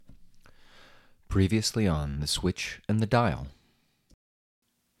Previously on The Switch and the Dial.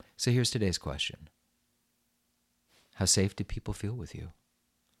 So here's today's question. How safe do people feel with you?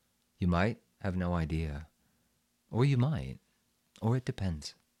 You might have no idea. Or you might. Or it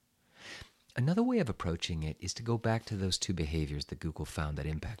depends. Another way of approaching it is to go back to those two behaviors that Google found that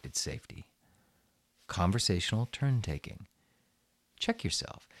impacted safety. Conversational turn-taking. Check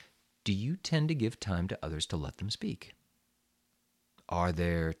yourself. Do you tend to give time to others to let them speak? Are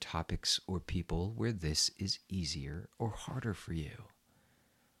there topics or people where this is easier or harder for you?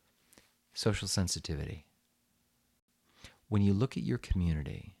 Social sensitivity. When you look at your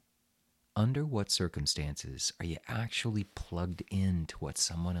community, under what circumstances are you actually plugged into what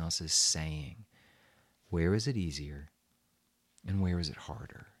someone else is saying? Where is it easier and where is it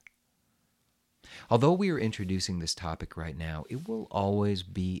harder? Although we are introducing this topic right now, it will always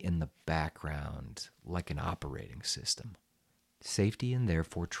be in the background like an operating system. Safety and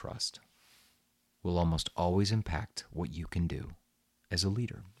therefore trust will almost always impact what you can do as a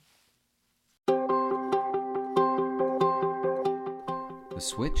leader. The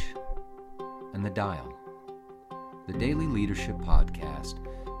Switch and the Dial, the daily leadership podcast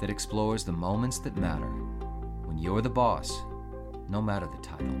that explores the moments that matter when you're the boss, no matter the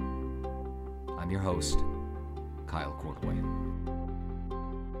title. I'm your host, Kyle Cordaway.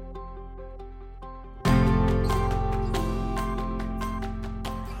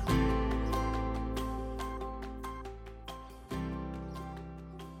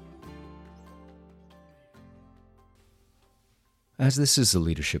 As this is a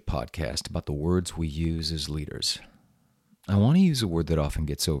leadership podcast about the words we use as leaders, I want to use a word that often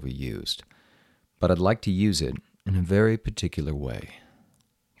gets overused, but I'd like to use it in a very particular way: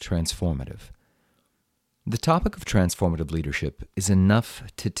 transformative. The topic of transformative leadership is enough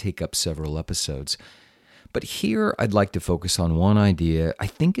to take up several episodes, but here I'd like to focus on one idea I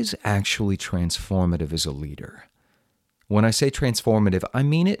think is actually transformative as a leader. When I say transformative, I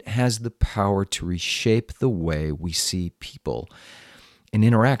mean it has the power to reshape the way we see people and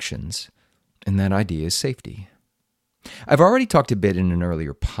interactions, and that idea is safety. I've already talked a bit in an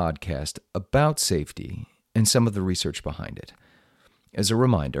earlier podcast about safety and some of the research behind it. As a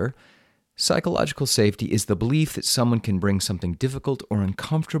reminder, psychological safety is the belief that someone can bring something difficult or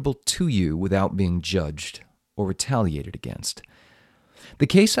uncomfortable to you without being judged or retaliated against. The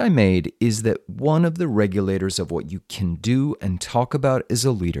case I made is that one of the regulators of what you can do and talk about as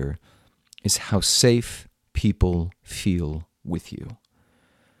a leader is how safe people feel with you.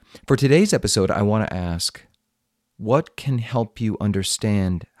 For today's episode, I want to ask, what can help you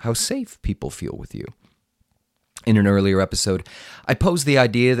understand how safe people feel with you? In an earlier episode, I posed the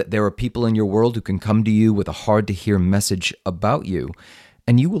idea that there are people in your world who can come to you with a hard-to-hear message about you,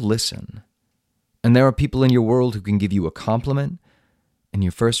 and you will listen. And there are people in your world who can give you a compliment, and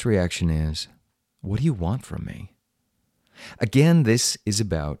your first reaction is, what do you want from me? Again, this is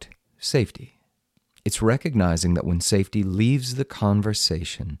about safety. It's recognizing that when safety leaves the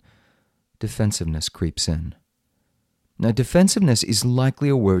conversation, defensiveness creeps in. Now, defensiveness is likely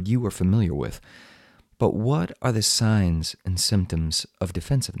a word you are familiar with, but what are the signs and symptoms of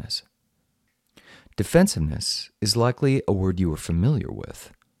defensiveness? Defensiveness is likely a word you are familiar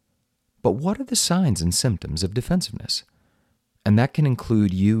with, but what are the signs and symptoms of defensiveness? And that can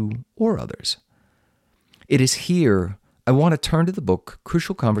include you or others. It is here I want to turn to the book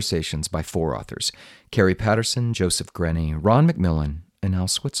Crucial Conversations by four authors: Kerry Patterson, Joseph Grenny, Ron McMillan, and Al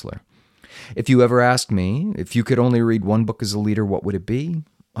Switzler. If you ever asked me if you could only read one book as a leader, what would it be?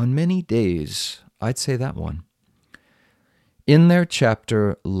 On many days, I'd say that one. In their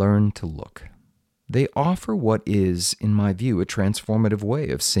chapter, Learn to Look, they offer what is, in my view, a transformative way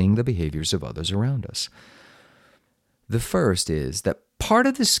of seeing the behaviors of others around us. The first is that part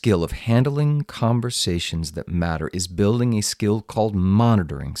of the skill of handling conversations that matter is building a skill called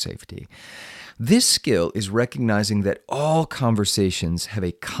monitoring safety. This skill is recognizing that all conversations have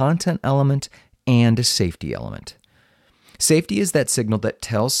a content element and a safety element. Safety is that signal that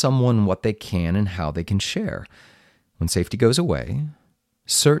tells someone what they can and how they can share. When safety goes away,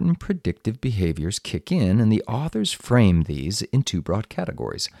 certain predictive behaviors kick in, and the authors frame these in two broad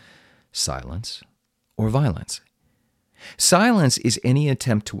categories: silence or violence. Silence is any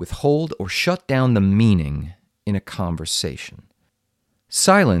attempt to withhold or shut down the meaning in a conversation.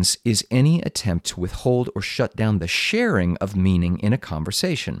 Silence is any attempt to withhold or shut down the sharing of meaning in a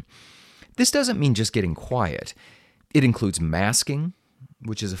conversation. This doesn't mean just getting quiet. It includes masking,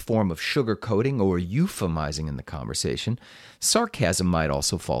 which is a form of sugarcoating or euphemizing in the conversation. Sarcasm might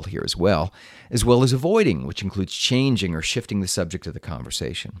also fall here as well as avoiding, which includes changing or shifting the subject of the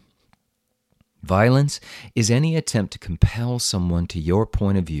conversation. Violence is any attempt to compel someone to your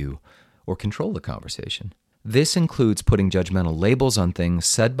point of view or control the conversation. This includes putting judgmental labels on things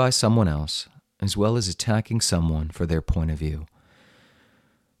said by someone else, as well as attacking someone for their point of view.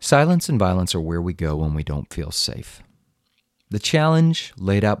 Silence and violence are where we go when we don't feel safe. The challenge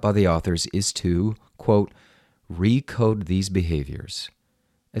laid out by the authors is to, quote, recode these behaviors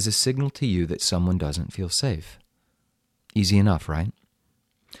as a signal to you that someone doesn't feel safe. Easy enough, right?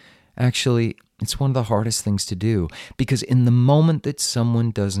 Actually, it's one of the hardest things to do, because in the moment that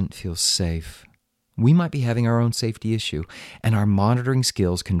someone doesn't feel safe, we might be having our own safety issue, and our monitoring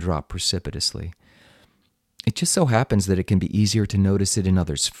skills can drop precipitously. It just so happens that it can be easier to notice it in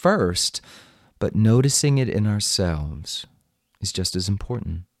others first, but noticing it in ourselves is just as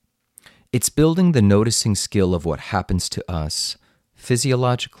important. It's building the noticing skill of what happens to us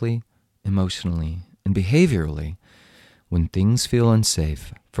physiologically, emotionally, and behaviorally when things feel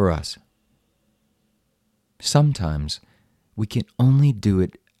unsafe for us. Sometimes we can only do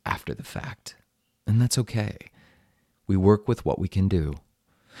it after the fact, and that's okay. We work with what we can do.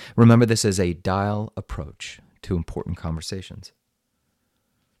 Remember this as a dial approach to important conversations.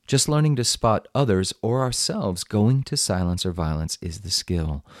 Just learning to spot others or ourselves going to silence or violence is the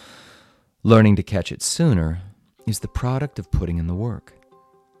skill. Learning to catch it sooner is the product of putting in the work.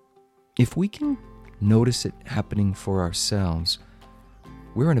 If we can notice it happening for ourselves,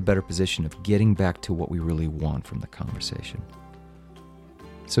 we're in a better position of getting back to what we really want from the conversation.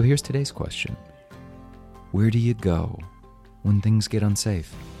 So here's today's question. Where do you go when things get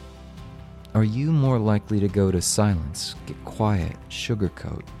unsafe? Are you more likely to go to silence, get quiet,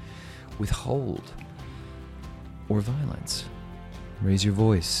 sugarcoat, withhold, or violence? Raise your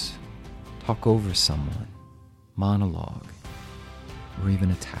voice, talk over someone, monologue, or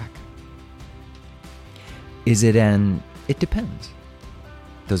even attack? Is it an it depends?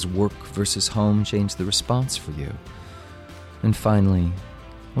 Does work versus home change the response for you? And finally,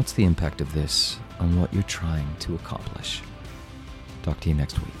 what's the impact of this on what you're trying to accomplish? Talk to you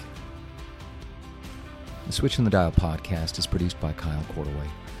next week. The Switching the Dial podcast is produced by Kyle Cordaway.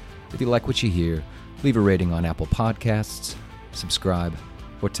 If you like what you hear, leave a rating on Apple Podcasts, subscribe,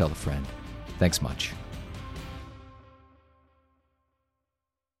 or tell a friend. Thanks much.